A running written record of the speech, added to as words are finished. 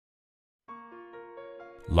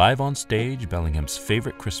Live on stage, Bellingham's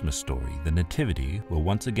favorite Christmas story, The Nativity, will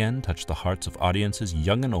once again touch the hearts of audiences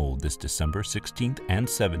young and old this December 16th and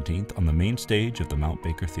 17th on the main stage of the Mount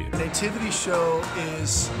Baker Theater. The Nativity show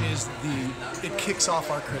it kicks off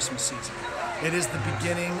our Christmas season. It is the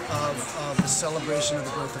beginning of the celebration of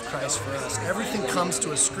the birth of Christ for us. Everything comes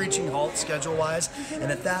to a screeching halt schedule-wise,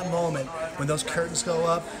 and at that moment, when those curtains go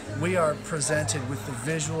up, we are presented with the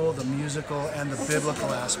visual, the musical, and the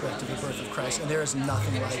biblical aspect of the birth of Christ, and there is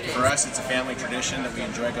nothing like it. For us, it's a family tradition that we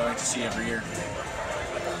enjoy going to see every year.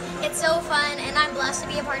 It's so fun, and I'm blessed to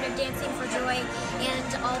be a part of Dancing for Joy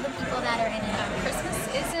and all the people that are in it.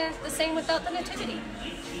 Christmas isn't the same without the Nativity.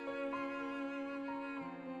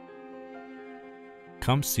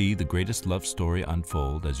 Come see the greatest love story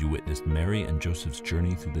unfold as you witness Mary and Joseph's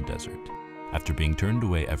journey through the desert. After being turned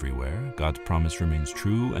away everywhere, God's promise remains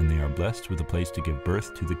true, and they are blessed with a place to give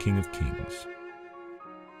birth to the King of Kings.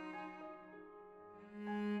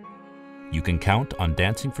 You can count on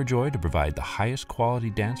Dancing for Joy to provide the highest quality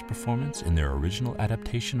dance performance in their original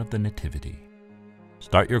adaptation of the Nativity.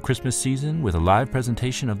 Start your Christmas season with a live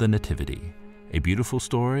presentation of the Nativity, a beautiful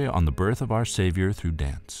story on the birth of our Savior through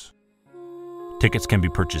dance. Tickets can be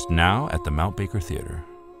purchased now at the Mount Baker Theater.